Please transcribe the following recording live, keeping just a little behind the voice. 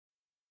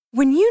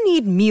When you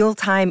need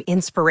mealtime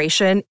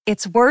inspiration,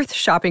 it's worth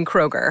shopping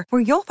Kroger,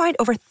 where you'll find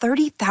over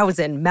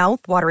 30,000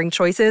 mouth-watering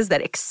choices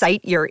that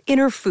excite your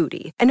inner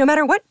foodie. And no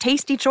matter what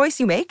tasty choice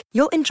you make,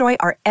 you'll enjoy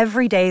our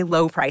everyday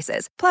low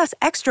prices, plus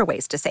extra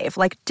ways to save,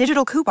 like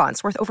digital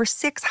coupons worth over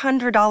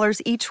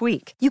 $600 each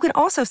week. You can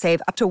also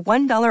save up to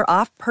 $1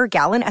 off per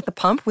gallon at the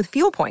pump with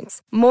fuel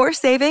points. More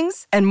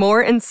savings and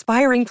more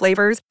inspiring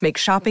flavors make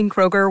shopping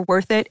Kroger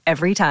worth it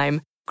every time.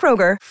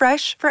 Kroger,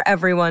 fresh for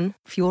everyone.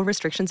 Fuel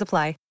restrictions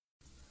apply.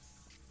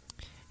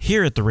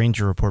 Here at the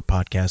Ranger Report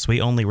podcast, we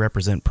only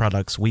represent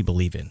products we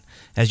believe in.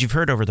 As you've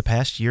heard over the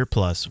past year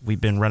plus, we've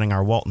been running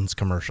our Walton's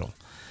commercial.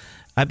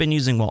 I've been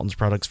using Walton's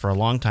products for a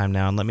long time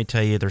now, and let me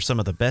tell you, they're some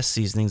of the best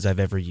seasonings I've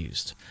ever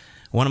used.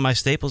 One of my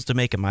staples to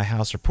make at my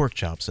house are pork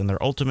chops, and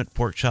their ultimate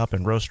pork chop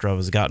and roast rub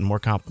has gotten more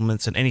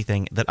compliments than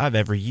anything that I've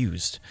ever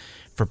used.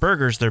 For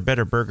burgers, their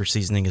Better Burger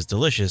seasoning is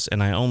delicious,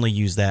 and I only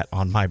use that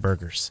on my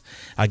burgers.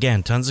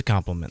 Again, tons of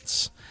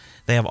compliments.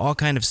 They have all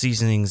kind of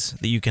seasonings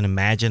that you can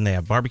imagine. They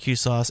have barbecue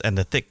sauce and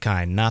the thick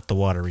kind, not the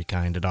watery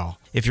kind at all.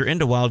 If you're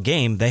into wild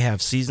game, they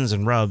have seasons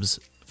and rubs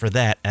for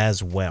that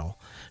as well.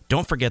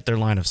 Don't forget their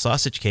line of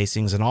sausage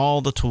casings and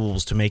all the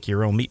tools to make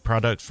your own meat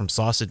products, from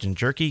sausage and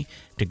jerky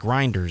to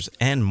grinders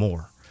and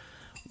more.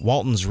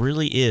 Walton's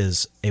really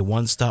is a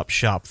one-stop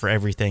shop for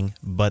everything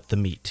but the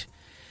meat.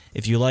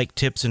 If you like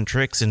tips and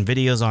tricks and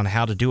videos on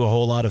how to do a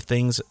whole lot of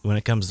things when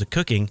it comes to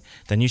cooking,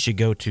 then you should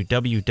go to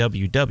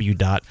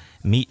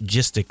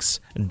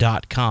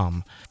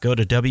www.meatgistics.com. Go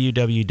to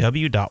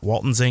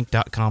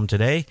www.waltonsinc.com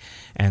today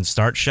and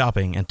start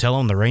shopping, and tell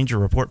them the Ranger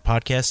Report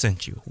podcast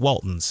sent you.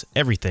 Walton's,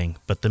 everything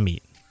but the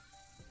meat.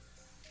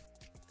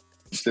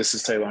 This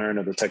is Taylor Hearn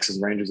of the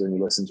Texas Rangers, and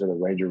you listen to the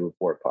Ranger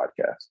Report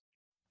podcast.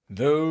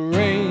 The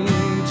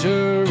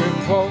Ranger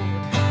Report,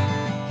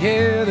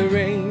 yeah, the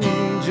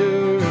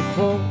Ranger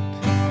Report.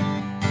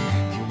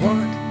 If you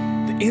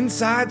want the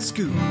inside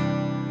scoop,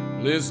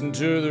 listen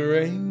to the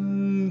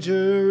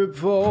Ranger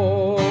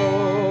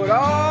Report.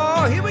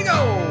 Oh, here we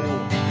go.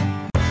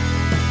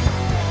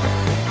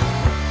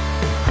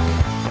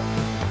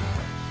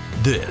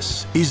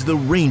 This is the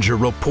Ranger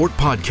Report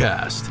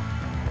podcast.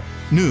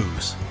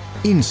 News,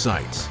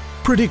 insights,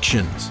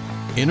 predictions,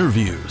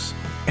 interviews,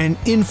 and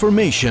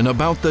information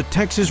about the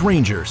Texas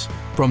Rangers,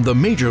 from the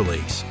major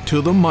leagues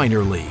to the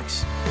minor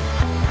leagues.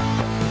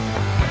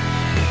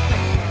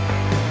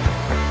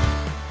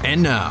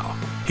 And now,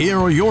 here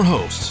are your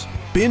hosts,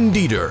 Ben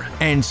Dieter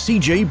and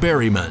CJ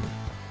Berryman.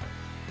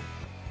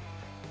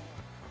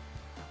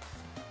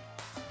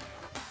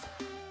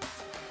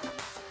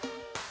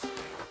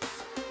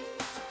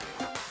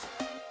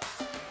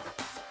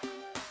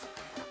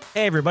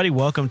 Hey everybody,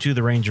 welcome to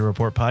the Ranger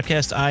Report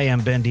podcast. I am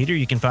Ben Dieter.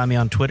 You can find me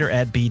on Twitter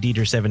at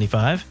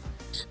BDieter75.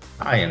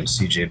 I am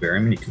CJ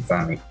Berryman. You can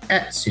find me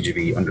at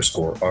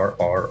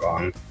CJB_RR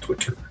on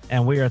Twitter.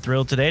 And we are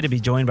thrilled today to be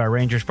joined by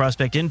Rangers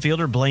prospect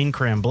infielder Blaine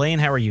Crim. Blaine,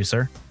 how are you,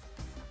 sir?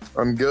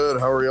 I'm good.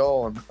 How are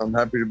y'all? I'm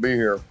happy to be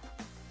here.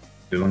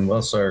 Doing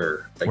well,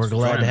 sir. We're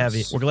glad to have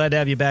you. We're glad to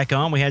have you back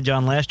on. We had you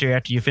on last year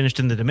after you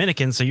finished in the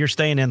Dominican, so you're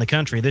staying in the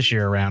country this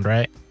year around,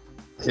 right?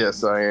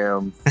 Yes, I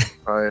am.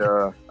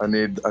 I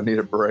need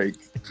a break.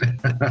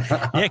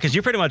 Yeah, because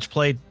you pretty much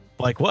played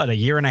a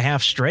year and a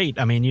half straight.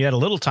 I mean, you had a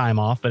little time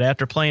off, but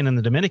after playing in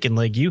the Dominican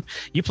League, you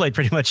played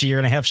pretty much a year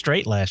and a half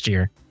straight last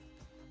year.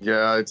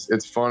 Yeah,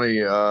 it's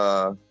funny.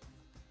 I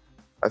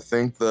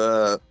think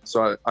I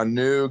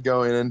knew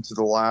going into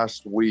the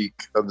last week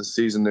of the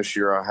season this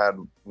year, I had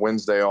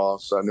Wednesday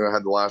off, so I knew I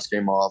had the last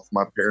game off.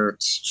 My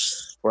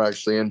parents were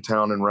actually in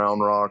town in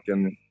Round Rock,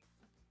 and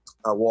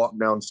I walked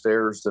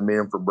downstairs to meet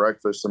him for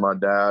breakfast, and my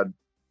dad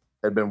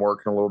had been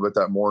working a little bit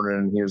that morning,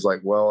 and he was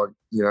like, well,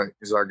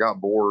 because I got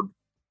bored.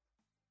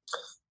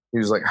 He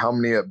was like, how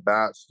many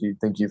at-bats do you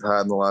think you've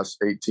had in the last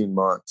 18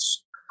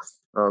 months?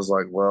 I was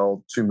like,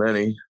 well, too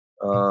many.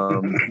 I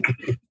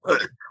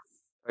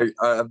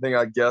think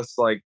I guessed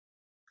I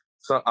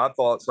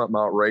thought something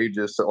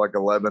outrageous at like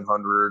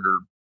 1,100 or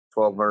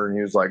 1,200. And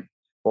he was like,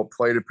 well,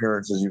 plate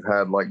appearances you've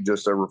had like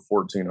just over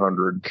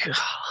 1,400.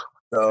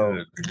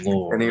 So,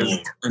 and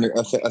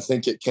I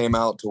think it came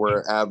out to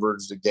where it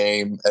averaged a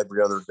game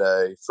every other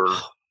day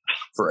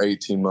for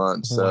 18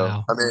 months. So,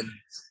 wow. I mean,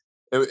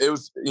 it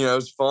was, it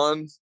was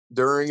fun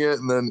during it,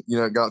 and then,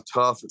 it got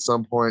tough at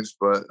some points,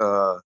 but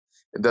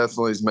it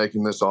definitely is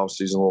making this off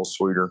season a little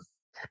sweeter.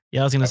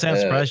 Yeah, I was going to say, I'm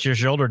surprised your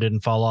shoulder didn't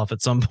fall off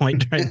at some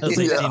point during those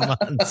 18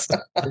 months.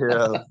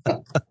 Yeah,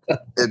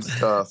 it's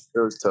tough. It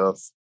was tough.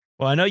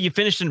 Well, I know you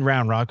finished in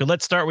Round Rock, but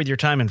let's start with your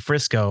time in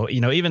Frisco.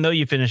 Even though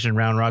you finished in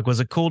Round Rock, was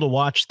it cool to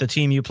watch the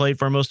team you played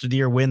for most of the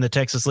year win the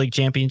Texas League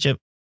Championship?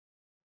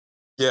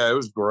 Yeah, it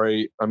was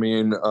great. I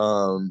mean,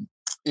 that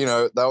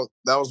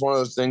was one of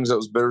those things that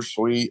was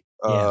bittersweet.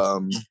 Yeah.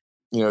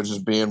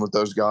 Just being with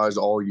those guys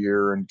all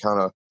year and kind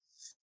of,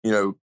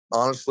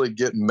 honestly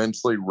getting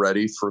mentally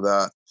ready for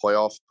that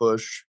playoff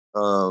push.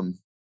 And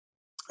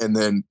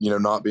then,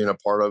 not being a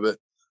part of it.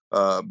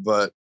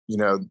 But,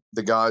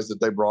 the guys that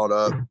they brought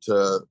up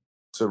to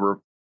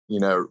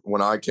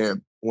when I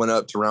went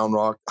up to Round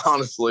Rock,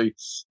 honestly,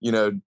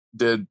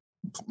 did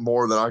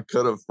more than I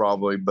could have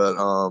probably, but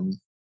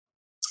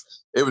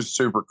it was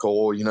super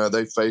cool. You know,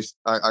 they faced.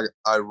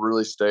 I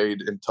really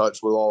stayed in touch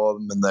with all of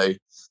them, and they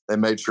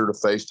made sure to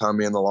FaceTime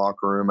me in the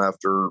locker room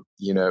after,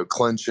 you know,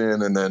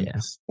 clinching and then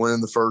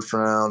winning the first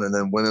round and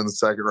then winning the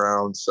second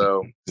round.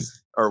 So,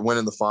 or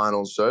winning the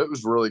finals. So it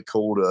was really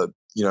cool to,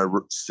 you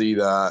know, see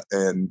that.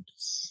 And,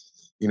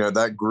 you know,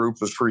 that group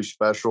was pretty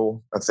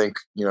special. I think,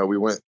 you know, we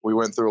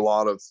went through a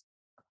lot of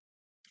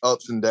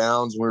ups and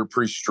downs. We were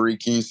pretty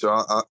streaky. So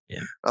I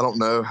don't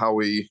know how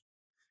we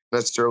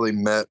necessarily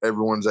met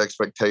everyone's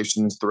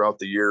expectations throughout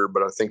the year,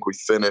 but I think we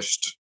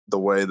finished the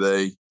way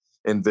they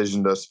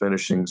envisioned us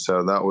finishing.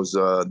 So that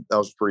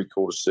was pretty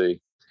cool to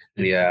see.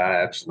 Yeah,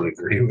 I absolutely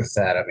agree with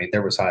that. I mean,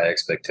 there was high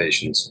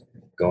expectations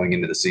going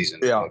into the season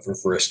for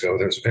Frisco.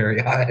 There's very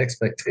high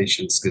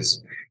expectations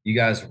because you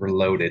guys were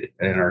loaded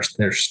and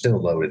they're still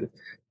loaded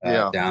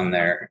down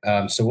there.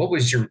 So what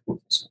was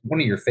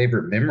one of your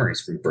favorite memories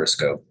from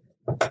Frisco?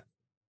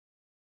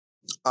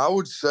 I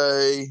would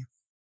say,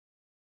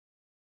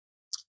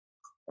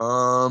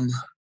 I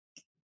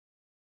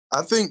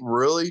think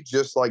really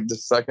just like the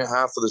second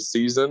half of the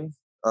season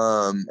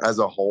as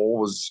a whole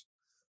was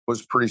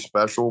pretty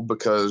special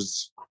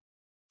because,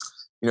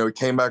 you know, we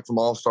came back from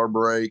All-Star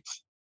break.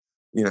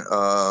 You know,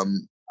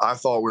 I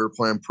thought we were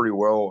playing pretty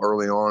well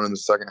early on in the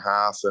second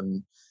half,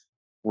 and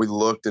we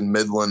looked and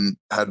Midland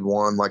had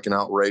won like an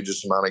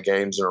outrageous amount of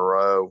games in a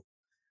row.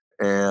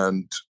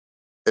 And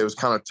it was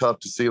kind of tough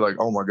to see, like,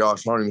 oh my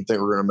gosh, I don't even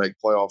think we're going to make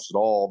playoffs at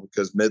all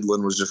because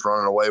Midland was just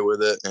running away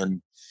with it.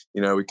 And,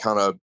 you know, we kind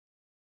of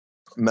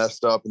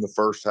messed up in the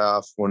first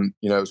half when,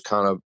 you know, it was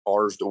kind of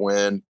ours to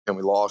win and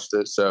we lost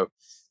it. So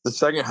the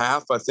second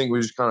half, I think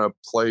we just kind of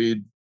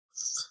played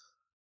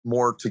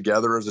more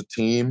together as a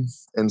team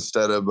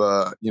instead of,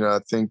 you know, I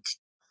think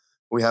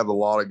we have a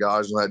lot of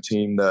guys on that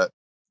team that,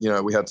 you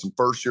know, we had some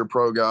first year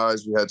pro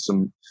guys. We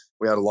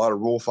had a lot of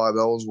Rule 5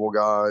 eligible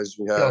guys.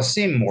 It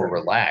seemed more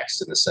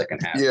relaxed in the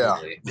second half.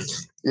 Yeah. Really.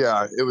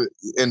 Yeah. It was,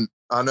 and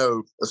I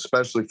know,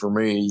 especially for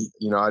me,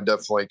 you know, I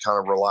definitely kind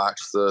of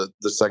relaxed the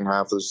second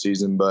half of the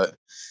season, but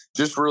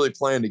just really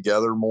playing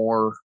together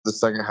more the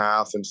second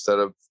half instead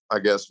of, I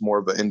guess, more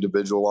of an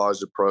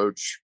individualized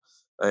approach.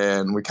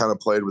 And we kind of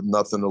played with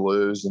nothing to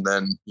lose. And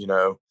then, you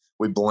know,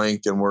 we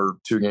blink and we're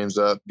 2 games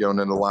up going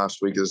into the last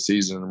week of the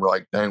season. And we're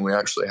like, dang, we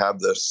actually have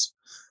this.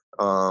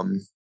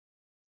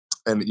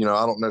 And, you know,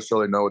 I don't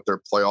necessarily know what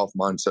their playoff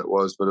mindset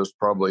was, but it was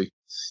probably,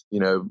 you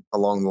know,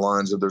 along the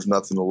lines of there's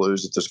nothing to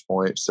lose at this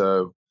point.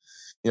 So,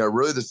 you know,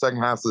 really the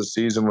second half of the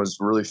season was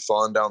really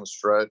fun down the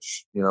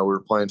stretch. You know, we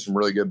were playing some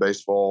really good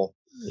baseball.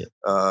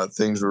 Yeah.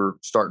 Things were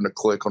starting to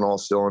click on all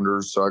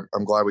cylinders. So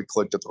I'm glad we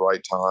clicked at the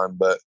right time.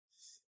 But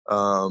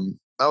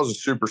that was a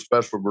super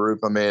special group.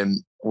 I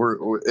mean,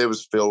 it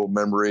was filled with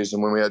memories.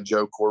 And when we had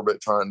Joe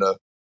Corbett trying to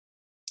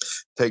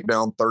take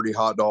down 30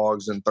 hot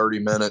dogs in 30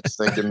 minutes,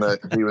 thinking that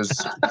he was,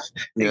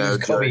 you know,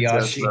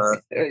 Kobayashi.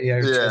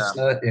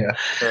 Chestnut. Yeah.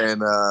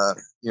 And,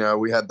 you know,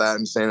 we had that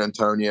in San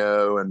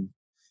Antonio, and,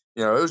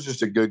 you know, it was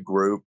just a good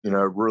group. You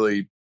know,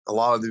 really a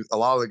lot of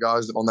the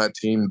guys on that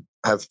team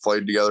have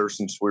played together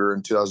since we were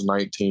in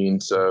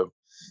 2019. So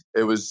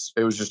it was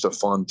just a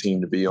fun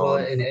team to be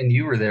on. And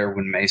you were there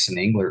when Mason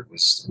Englert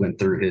went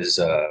through his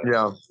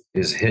hitless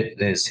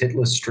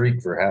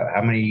streak for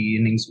how many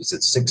innings was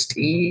it?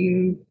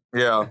 16.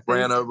 Yeah,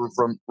 ran over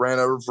from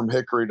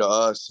Hickory to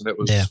us, and it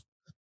was,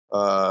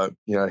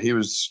 you know, he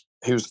was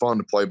fun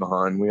to play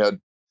behind. We had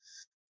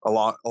a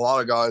lot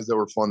of guys that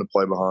were fun to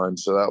play behind,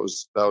 so that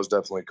was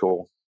definitely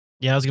cool.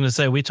 Yeah, I was going to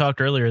say, we talked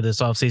earlier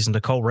this offseason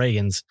to Cole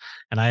Reagans,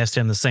 and I asked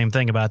him the same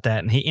thing about that.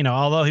 And he, you know,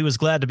 although he was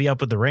glad to be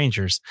up with the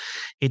Rangers,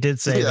 he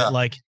did say that,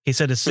 like, he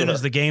said as soon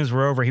as the games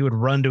were over, he would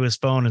run to his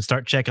phone and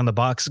start checking the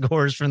box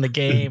scores from the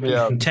game,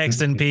 and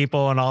texting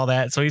people and all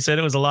that. So he said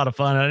it was a lot of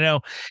fun. And I know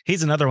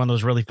he's another one that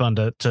was really fun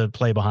to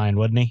play behind,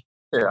 wasn't he?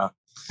 Yeah.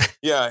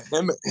 Yeah.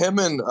 Him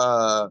and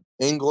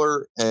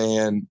Engler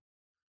and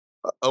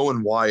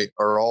Owen White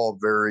are all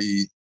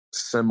very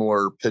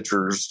similar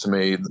pitchers to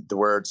me, to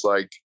where it's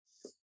like,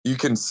 you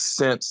can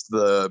sense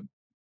the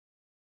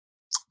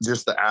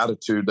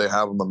attitude they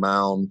have on the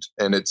mound.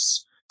 And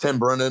it's Tim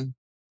Brennan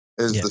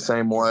is the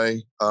same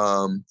way.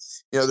 You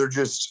know, they're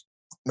just,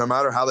 no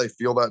matter how they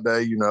feel that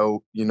day, you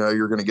know,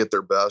 you're going to get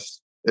their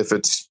best. If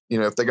it's, you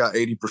know, if they got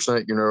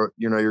 80%, you know,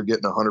 you're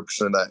getting 100%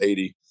 of that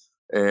 80.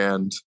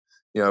 And,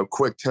 you know,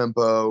 quick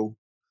tempo,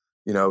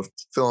 you know,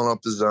 filling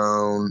up the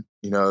zone,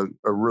 you know,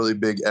 a really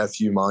big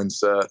FU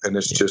mindset. And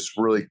it's just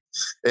really,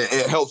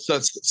 it helps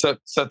set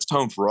the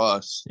tone for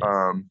us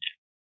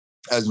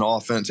as an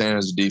offense and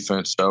as a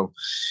defense. So,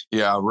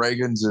 yeah,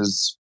 Reagans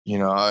is, you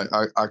know,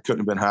 I couldn't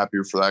have been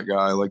happier for that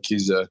guy. Like, he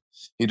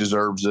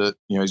deserves it.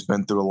 You know, he's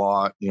been through a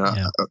lot. You know,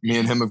 me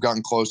and him have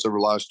gotten close over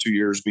the last 2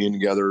 years being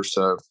together.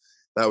 So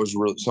that was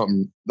really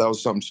something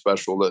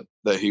special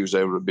that he was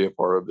able to be a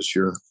part of this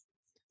year.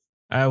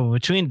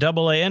 Between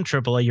AA and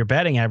AAA, your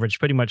batting average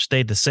pretty much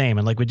stayed the same.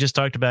 And like we just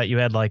talked about, you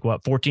had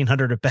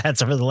 1,400 at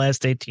bats over the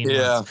last 18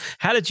 months.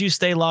 How did you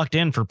stay locked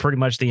in for pretty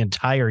much the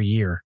entire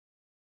year?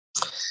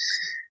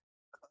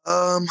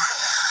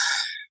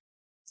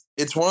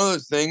 it's one of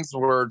those things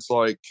where it's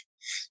like,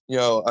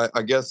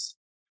 I guess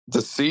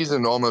the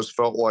season almost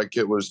felt like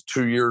it was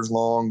 2 years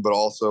long, but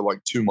also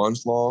like 2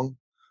 months long.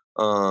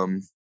 I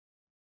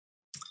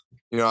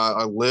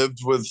lived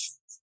with,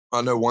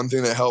 I know one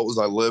thing that helped was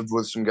I lived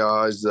with some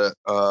guys that,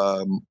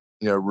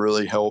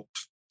 really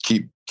helped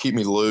keep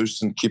me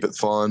loose and keep it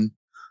fun.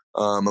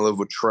 I lived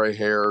with Trey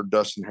Hare,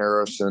 Dustin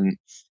Harris, and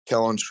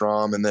Kellen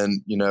Strom. And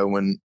then,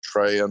 when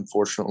Trey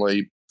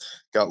unfortunately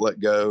got let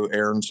go,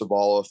 Aaron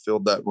Savala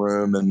filled that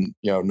room, and,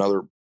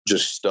 another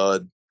just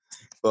stud.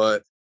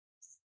 But,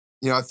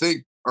 I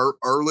think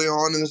early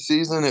on in the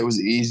season, it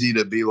was easy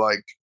to be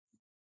like,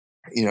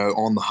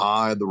 on the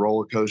high, the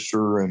roller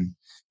coaster. And,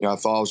 I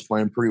thought I was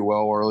playing pretty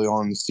well early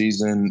on in the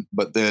season.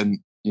 But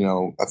then,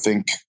 I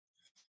think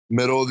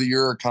middle of the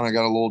year, I kind of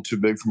got a little too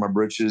big for my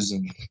britches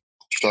and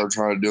started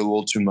trying to do a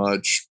little too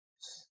much.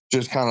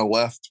 Just kind of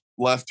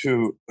left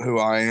who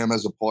I am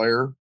as a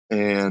player.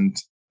 And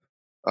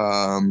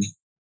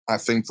I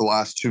think the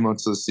last 2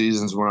 months of the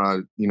season is when I,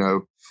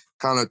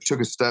 kind of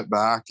took a step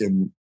back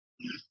and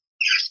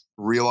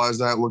realized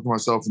that, looked at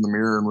myself in the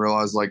mirror and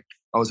realized like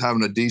I was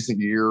having a decent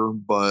year,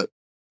 but,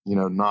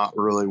 not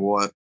really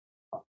what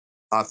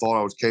I thought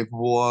I was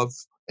capable of.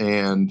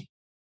 And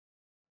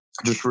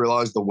just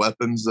realized the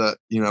weapons that,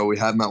 we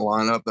had in that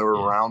lineup that were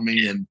around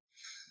me, and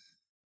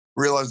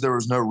realized there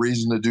was no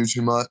reason to do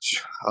too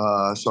much.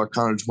 So I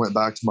kind of just went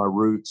back to my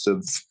roots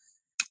of,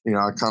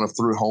 I kind of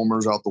threw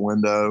homers out the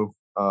window.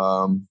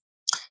 I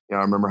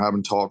remember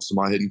having talks to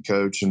my hitting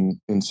coach and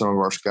some of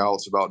our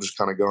scouts about just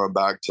kind of going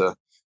back to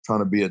trying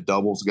to be a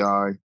doubles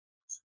guy.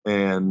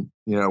 And,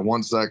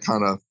 once that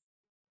kind of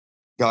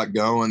got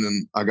going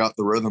and I got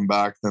the rhythm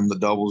back, then the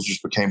doubles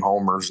just became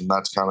homers. And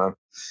that's kind of,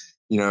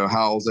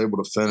 how I was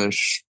able to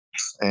finish.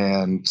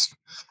 And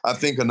I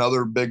think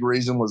another big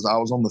reason was I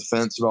was on the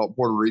fence about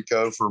Puerto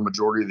Rico for a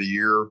majority of the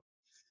year.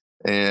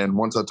 And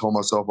once I told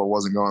myself I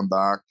wasn't going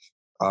back,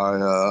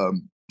 I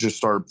just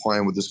started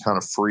playing with this kind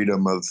of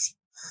freedom of,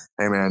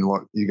 hey man,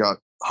 look, you got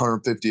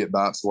 150 at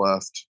bats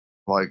left.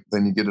 Like,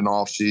 then you get an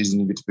off season,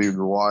 you get to be with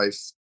your wife,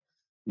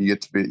 you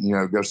get to be,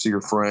 go see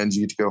your friends,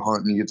 you get to go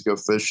hunting, you get to go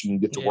fishing, you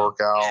get to work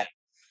out.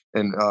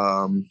 And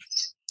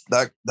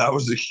that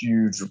was a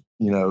huge,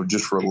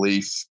 just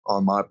relief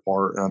on my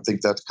part. And I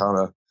think that's kind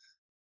of,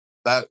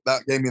 that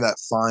gave me that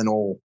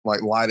final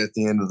like light at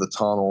the end of the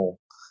tunnel.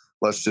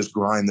 Let's just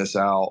grind this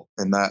out.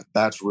 And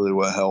that's really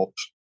what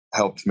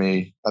helped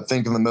me. I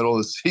think in the middle of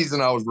the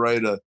season, I was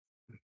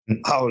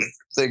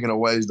thinking of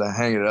ways to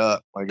hang it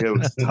up. Like, it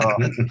was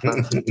tough.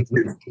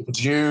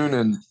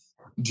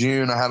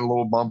 June, I had a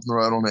little bump in the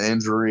road on an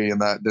injury,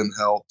 and that didn't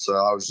help. So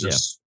I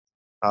was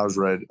I was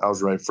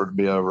ready for it to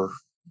be over.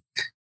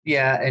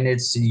 Yeah. And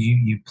it's,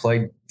 you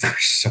played for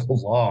so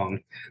long,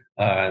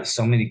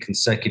 so many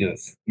consecutive,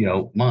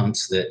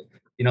 months that,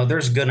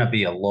 there's going to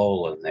be a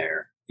lull in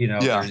there,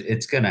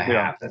 it's going to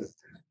happen,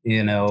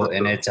 and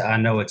I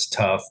know it's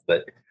tough,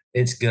 but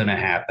it's going to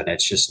happen.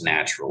 It's just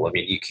natural. I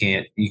mean, you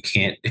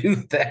can't do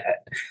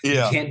that.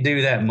 Yeah. You can't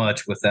do that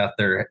much without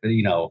there,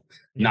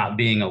 not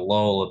being a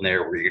lull in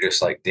there where you're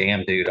just like,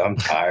 damn, dude, I'm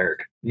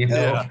tired.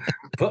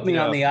 Put me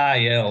on the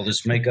IL,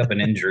 just make up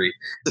an injury.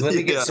 Let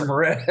me get some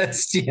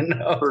rest,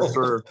 For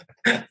sure.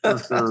 And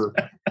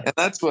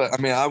that's what,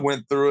 I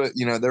went through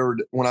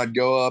it, when I'd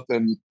go up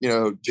and,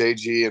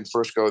 JG and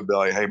Frisco would be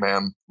like, hey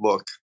man,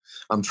 look,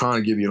 I'm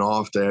trying to give you an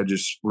off day. I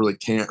just really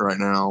can't right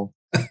now.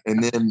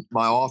 And then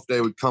my off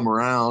day would come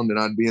around and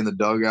I'd be in the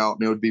dugout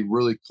and it would be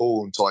really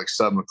cool until like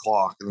 7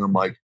 o'clock. And I'm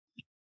like,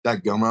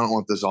 dadgum, I don't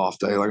want this off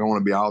day. Like, I want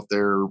to be out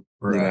there,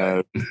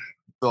 right.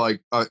 So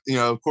like,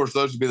 of course,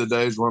 those would be the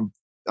days when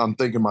I'm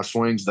thinking my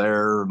swing's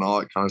there and all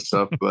that kind of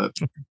stuff. But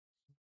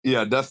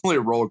yeah, definitely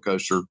a roller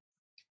coaster.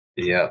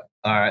 Yeah.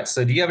 All right.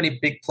 So do you have any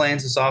big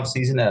plans this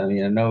offseason?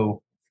 I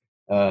know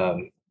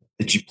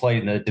that you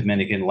played in the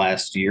Dominican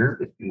last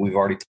year. We've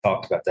already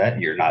talked about that.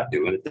 You're not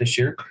doing it this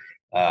year.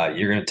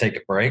 You're going to take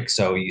a break.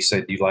 So you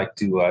said you like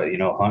to,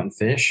 hunt and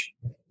fish.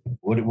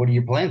 What are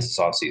your plans this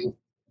offseason?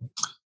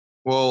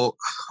 Well,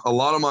 a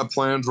lot of my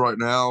plans right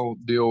now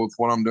deal with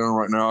what I'm doing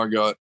right now. I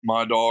got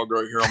my dog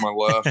right here on my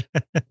left.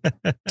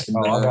 I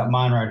got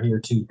mine right here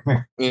too.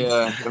 Come here.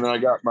 Yeah. And then I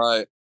got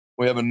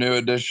we have a new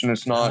addition.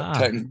 It's not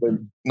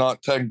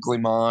technically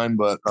mine,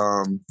 but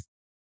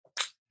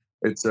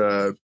it's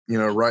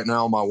right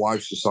now my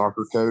wife's a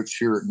soccer coach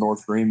here at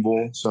North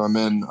Greenville. So I'm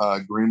in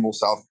Greenville,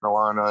 South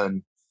Carolina,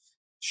 and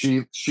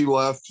she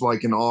left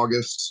like in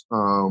August.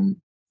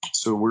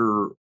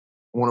 So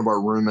one of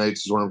our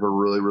roommates is one of her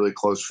really, really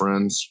close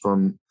friends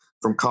from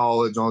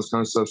college, all this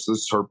kind of stuff. So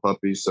this is her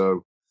puppy.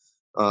 So,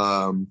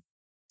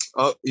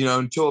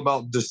 until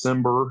about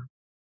December,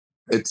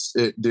 it's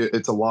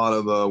a lot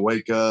of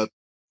wake up,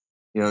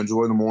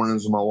 enjoy the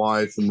mornings with my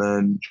wife, and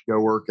then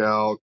go work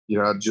out.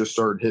 I just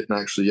started hitting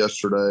actually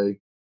yesterday,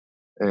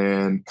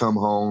 and come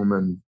home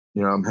and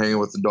I'm hanging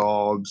with the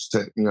dogs,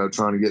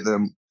 trying to get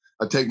them.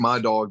 I take my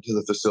dog to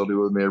the facility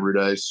with me every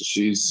day, so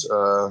she's.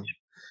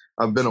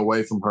 I've been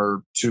away from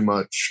her too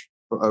much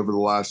over the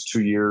last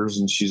 2 years,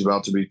 and she's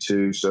about to be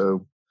 2.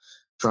 So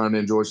trying to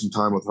enjoy some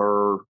time with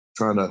her,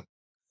 trying to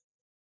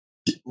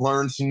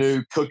learn some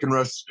new cooking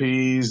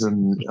recipes,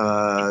 and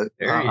I'm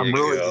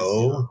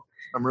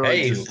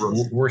really just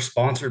we're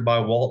sponsored by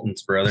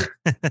Walton's, brother.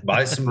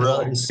 Buy some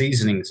Walton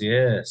seasonings.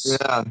 Yes.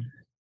 Yeah.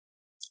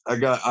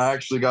 I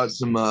actually got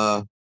some,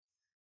 I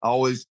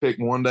always pick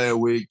one day a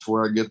week to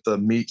where I get the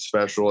meat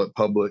special at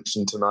Publix,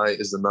 and tonight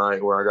is the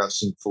night where I got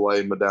some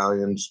filet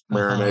medallions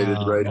marinated,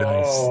 ready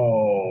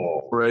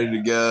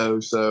to go.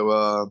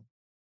 So,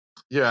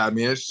 yeah, I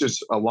mean, it's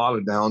just a lot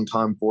of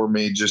downtime for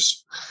me,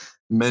 just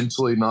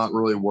mentally not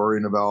really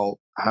worrying about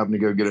having to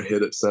go get a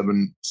hit at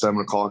 7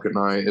 o'clock at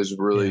night is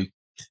really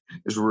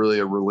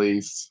a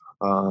relief.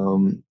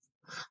 I'll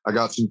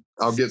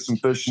get some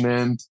fishing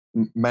in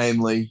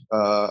mainly.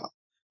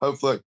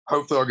 Hopefully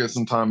I'll get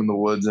some time in the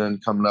woods in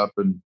coming up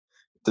in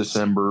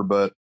December,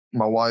 but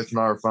my wife and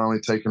I are finally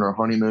taking our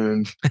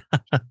honeymoon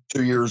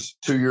 2 years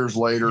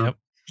later,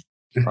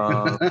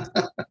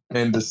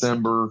 in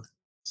December.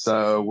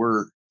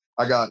 So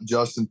I got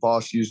Justin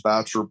Foskew's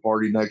bachelor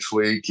party next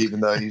week,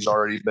 even though he's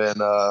already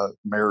been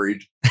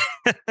married.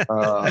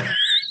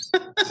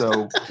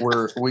 So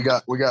we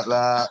got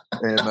that,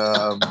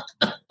 and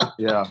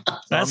yeah,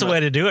 that's the way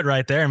to do it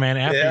right there, man.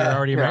 After you're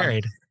already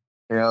married.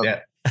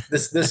 Yeah.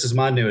 This is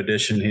my new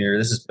addition here.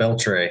 This is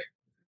Beltray,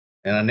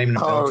 and I named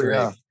him Beltray.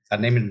 Yeah. I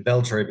named him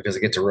Beltray because I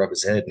get to rub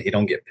his head and he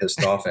don't get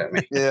pissed off at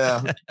me.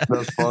 Yeah,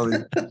 that's funny.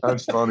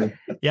 That's funny.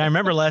 Yeah, I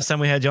remember last time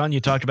we had you on,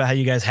 you talked about how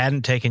you guys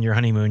hadn't taken your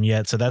honeymoon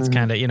yet. So that's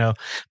kind of,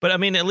 but I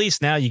mean, at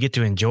least now you get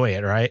to enjoy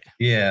it, right?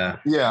 Yeah.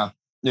 Yeah.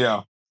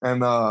 Yeah.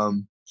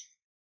 And,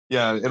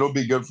 yeah, it'll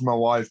be good for my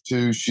wife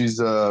too. She's,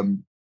 at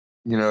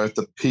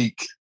the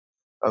peak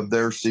of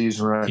their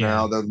season right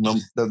now. They're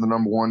the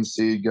number one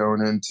seed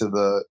going into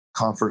the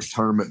conference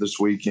tournament this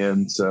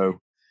weekend. So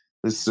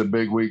this is a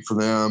big week for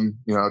them.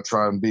 I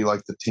try and be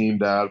like the team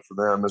dad for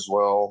them as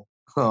well.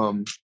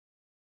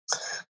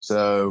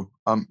 So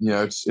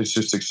it's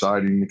just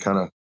exciting to kind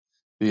of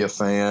be a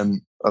fan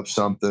of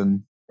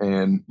something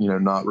and,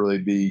 not really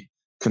be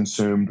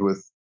consumed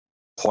with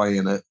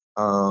playing it.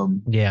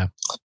 Yeah.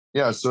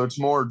 So it's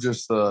more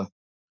just the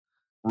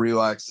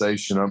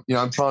relaxation.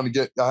 I'm trying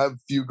to I have a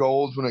few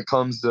goals when it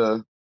comes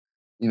to,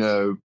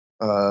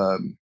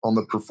 on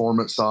the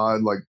performance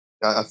side. Like,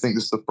 I think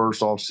this is the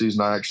first off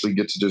season I actually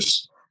get to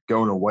just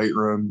go in a weight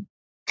room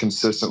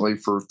consistently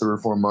for 3 or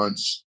 4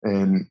 months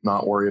and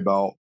not worry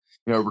about,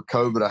 over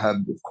COVID, I had,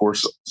 of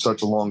course,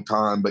 such a long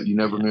time, but you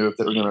never knew if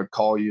they were going to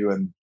call you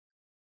and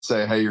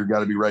say, hey, you've got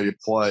to be ready to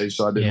play.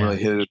 So I didn't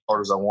really hit it as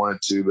hard as I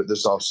wanted to, but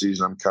this off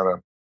season, I'm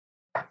kind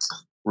of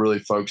really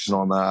focusing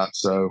on that.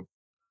 So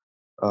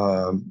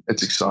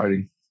it's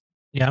exciting.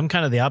 Yeah, I'm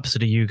kind of the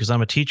opposite of you because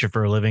I'm a teacher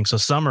for a living. So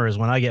summer is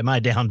when I get my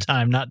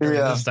downtime, not during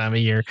this time of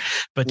year.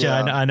 But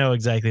I know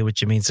exactly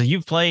what you mean. So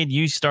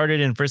you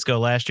started in Frisco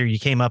last year. You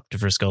came up to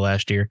Frisco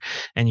last year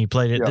and you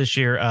played it this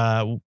year.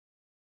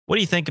 What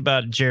do you think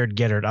about Jared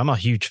Geddard? I'm a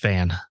huge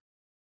fan.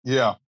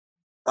 Yeah,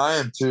 I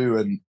am too.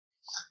 And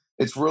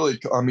it's really,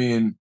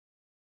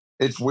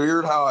 it's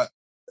weird how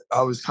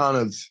I was kind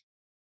of,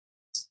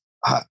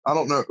 I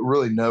don't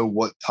really know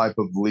what type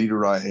of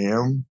leader I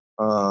am.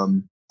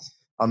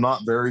 I'm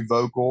not very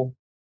vocal,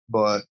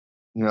 but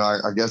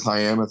I guess I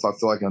am if I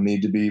feel like I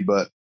need to be.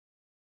 But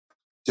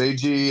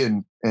JG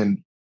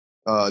and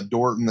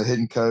Dorton, the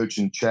hitting coach,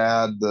 and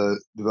Chad, the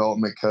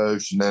development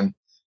coach, and then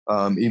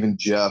even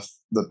Jeff,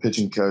 the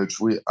pitching coach,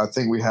 I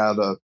think we had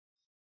a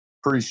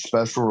pretty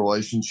special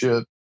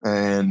relationship,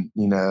 and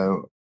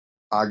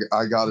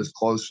I got as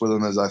close with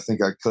him as I think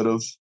I could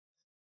have,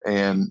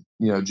 and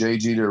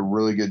JG did a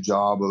really good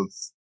job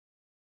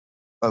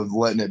of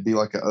letting it be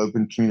like an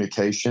open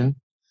communication.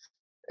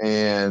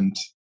 And,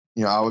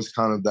 I was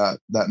kind of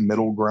that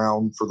middle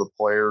ground for the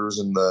players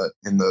and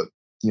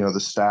the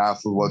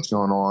staff of what's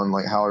going on,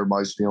 like how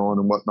everybody's feeling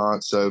and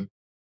whatnot. So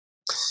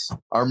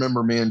I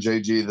remember me and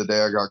JG the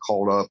day I got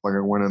called up, like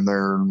I went in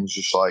there and was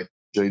just like,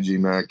 JG,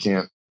 man, I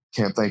can't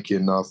thank you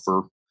enough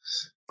for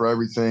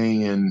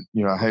everything. And,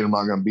 I hate I'm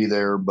not going to be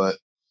there, but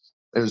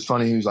it was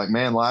funny. He was like,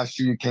 man, last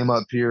year you came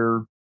up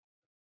here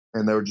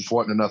and there just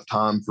wasn't enough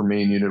time for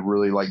me and you to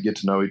really like get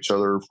to know each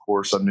other. Of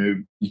course, I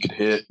knew you could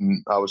hit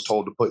and I was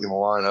told to put you in the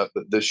lineup,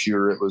 but this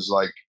year it was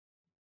like,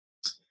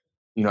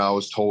 I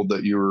was told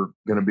that you were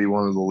going to be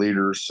one of the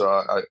leaders.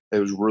 So it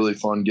was really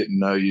fun getting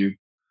to know you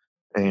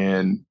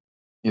and,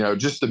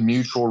 just the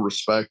mutual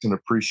respect and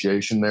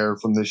appreciation there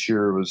from this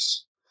year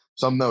was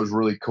something that was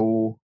really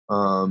cool.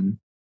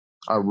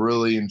 I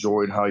really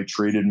enjoyed how he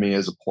treated me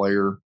as a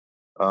player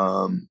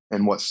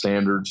and what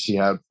standards he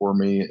had for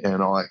me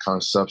and all that kind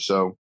of stuff.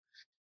 So,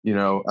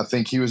 I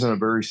think he was in a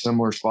very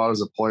similar spot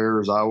as a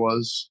player as I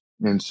was.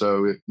 And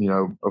so,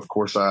 of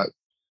course, I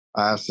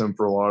asked him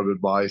for a lot of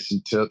advice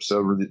and tips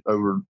over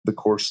the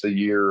course of the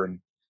year. And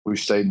we've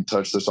stayed in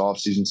touch this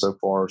offseason so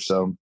far.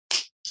 So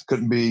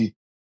couldn't be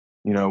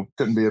a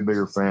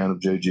bigger fan of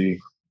JG.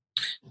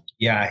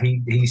 Yeah,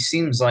 he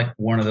seems like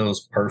one of those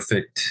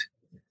perfect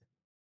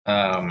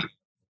I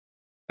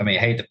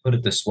hate to put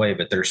it this way,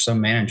 but there's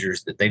some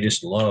managers that they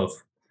just love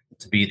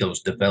to be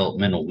those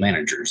developmental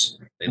managers.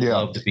 They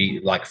love to be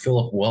like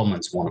Philip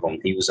Wellman's one of them.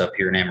 He was up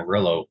here in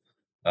Amarillo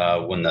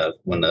when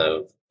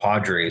the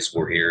Padres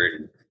were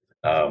here,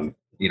 and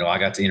I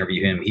got to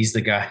interview him. He's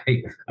the guy.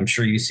 I'm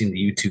sure you've seen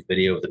the YouTube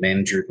video of the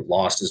manager that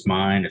lost his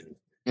mind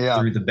and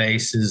threw the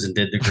bases and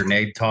did the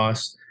grenade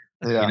toss.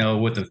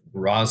 With the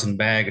rosin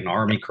bag and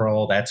army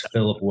crawl. That's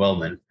Philip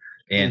Wellman,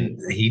 and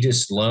he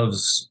just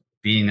loves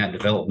being that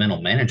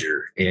developmental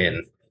manager.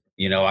 And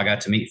I got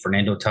to meet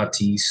Fernando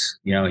Tatis.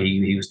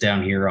 He was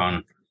down here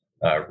on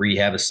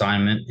rehab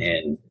assignment,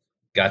 and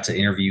got to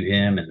interview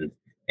him,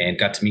 and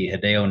got to meet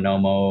Hideo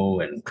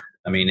Nomo. And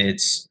I mean,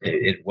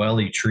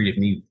 he treated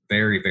me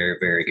very, very,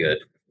 very good.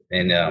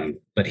 And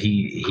but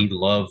he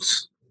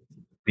loves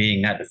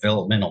being that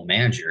developmental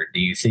manager. Do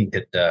you think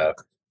that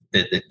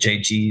that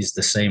JG is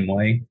the same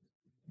way?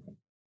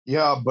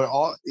 Yeah, but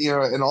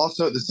and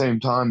also at the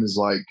same time is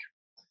like,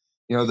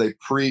 they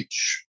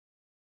preach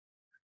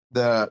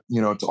that,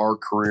 it's our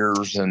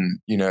careers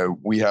and,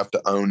 we have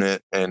to own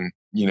it and,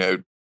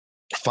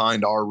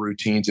 find our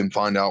routines and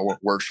find out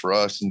what works for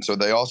us. And so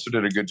they also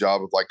did a good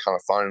job of like kind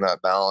of finding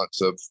that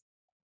balance of,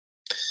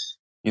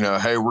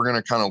 hey, we're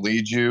going to kind of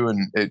lead you,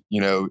 and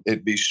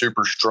it'd be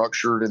super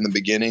structured in the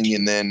beginning.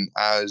 And then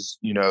as,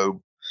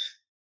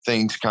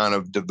 things kind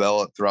of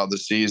developed throughout the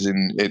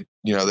season,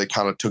 they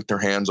kind of took their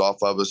hands off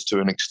of us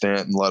to an extent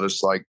and let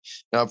us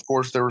now, of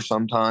course, there were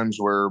some times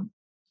where,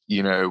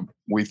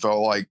 we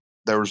felt like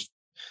we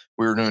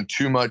were doing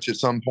too much at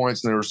some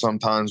points, and there were some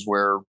times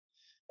where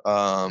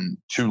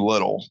too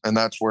little. And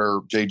that's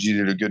where JG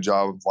did a good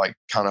job of like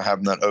kind of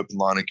having that open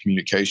line of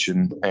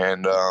communication.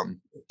 And,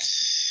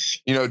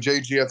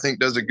 JG, I think,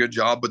 does a good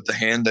job with the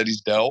hand that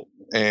he's dealt.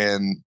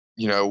 And,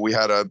 we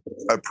had a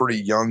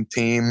pretty young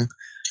team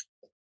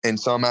in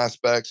some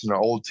aspects and an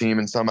old team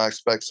in some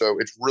aspects. So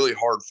it's really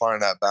hard finding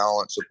that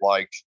balance of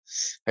like,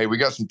 hey, we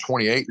got some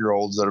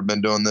 28-year-olds that have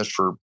been doing this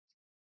for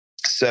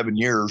 7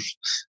 years.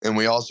 And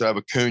we also have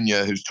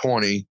Acuna who's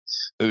 20,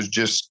 who's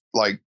just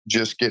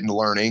getting to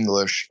learn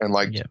English. And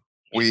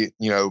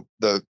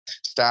the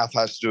staff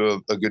has to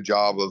do a good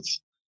job of,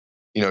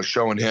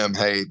 showing him,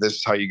 hey, this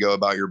is how you go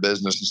about your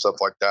business and stuff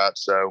like that.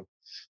 So,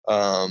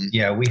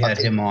 we had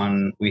him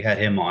on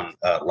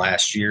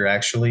last year,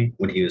 actually,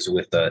 when he was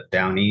with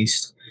Down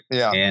East.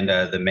 Yeah. And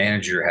the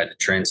manager had to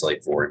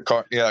translate for him.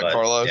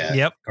 Carlos. Yeah,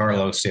 yep.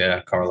 Carlos.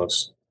 Yeah.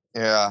 Carlos.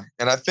 Yeah.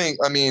 And I think,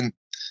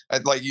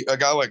 like a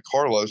guy like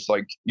Carlos,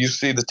 like you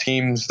see the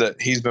teams that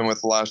he's been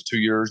with the last 2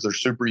 years, they're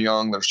super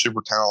young, they're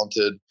super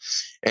talented,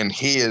 and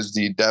he is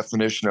the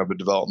definition of a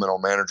developmental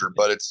manager,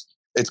 but it's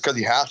because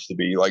he has to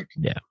be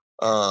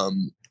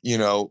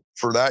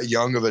for that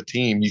young of a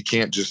team, you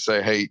can't just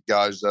say, hey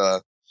guys,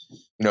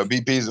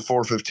 BP's at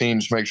 415,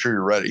 just make sure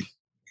you're ready.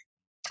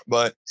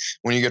 But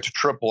when you get to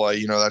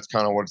AAA, that's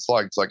kind of what it's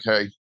like. It's like,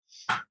 hey,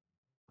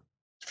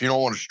 if you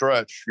don't want to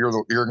stretch, you're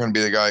going to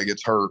be the guy that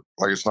gets hurt.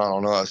 Like, it's not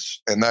on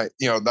us. And that,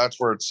 that's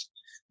where it's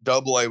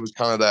AA was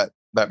kind of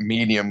that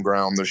medium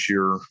ground this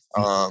year.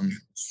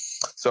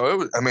 So it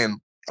was,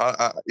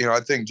 I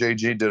think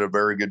JG did a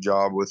very good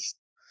job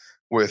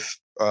with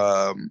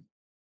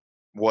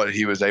what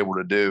he was able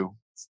to do.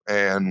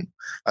 And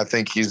I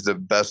think he's the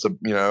best of,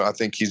 I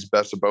think he's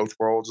best of both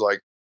worlds.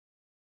 Like,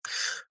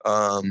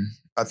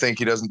 I think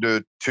he doesn't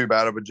do too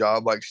bad of a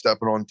job, like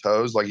stepping on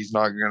toes. Like, he's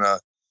not going to,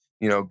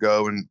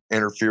 go and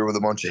interfere with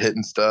a bunch of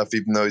hitting stuff,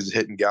 even though he's a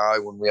hitting guy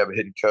when we have a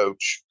hitting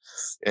coach.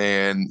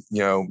 And,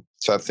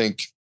 so I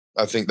think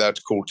that's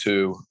cool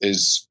too,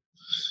 is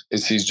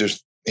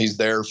he's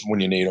there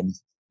when you need him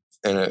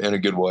in a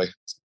good way.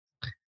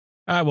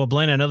 All right. Well,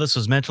 Blaine, I know this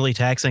was mentally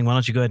taxing. Why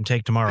don't you go ahead and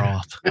take tomorrow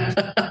off?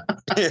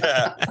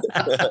 Yeah.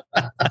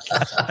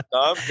 No,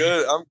 I'm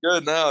good. I'm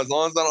good now. As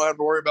long as I don't have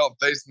to worry about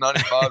facing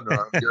 95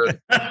 now, I'm good.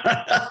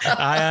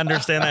 I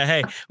understand that.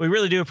 Hey, we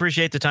really do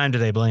appreciate the time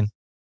today, Blaine.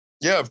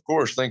 Yeah, of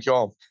course. Thank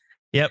y'all.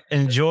 Yep.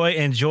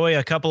 Enjoy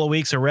a couple of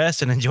weeks of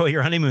rest and enjoy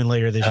your honeymoon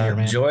later this year,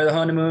 man. Enjoy the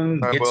honeymoon,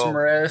 get some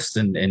rest,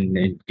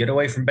 and get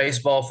away from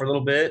baseball for a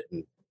little bit.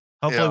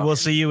 Hopefully we'll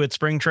see you at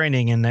spring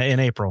training in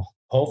April.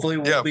 Hopefully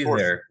we'll be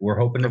there. We're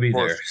hoping to be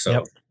there.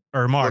 So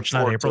or March,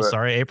 not April.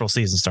 Sorry, April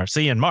season starts.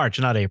 See you in March,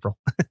 not April.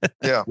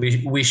 Yeah,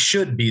 we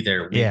should be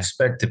there. We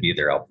expect to be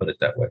there. I'll put it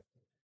that way.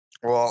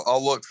 Well,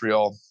 I'll look for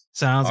y'all.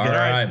 Sounds good. All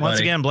right. Once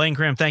again, Blaine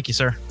Crim, thank you,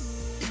 sir.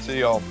 See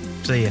y'all.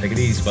 See you. Take it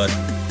easy, bud.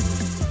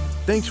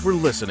 Thanks for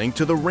listening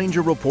to the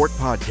Ranger Report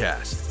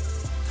podcast.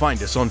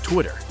 Find us on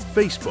Twitter,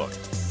 Facebook,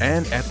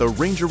 and at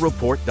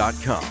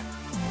therangerreport.com.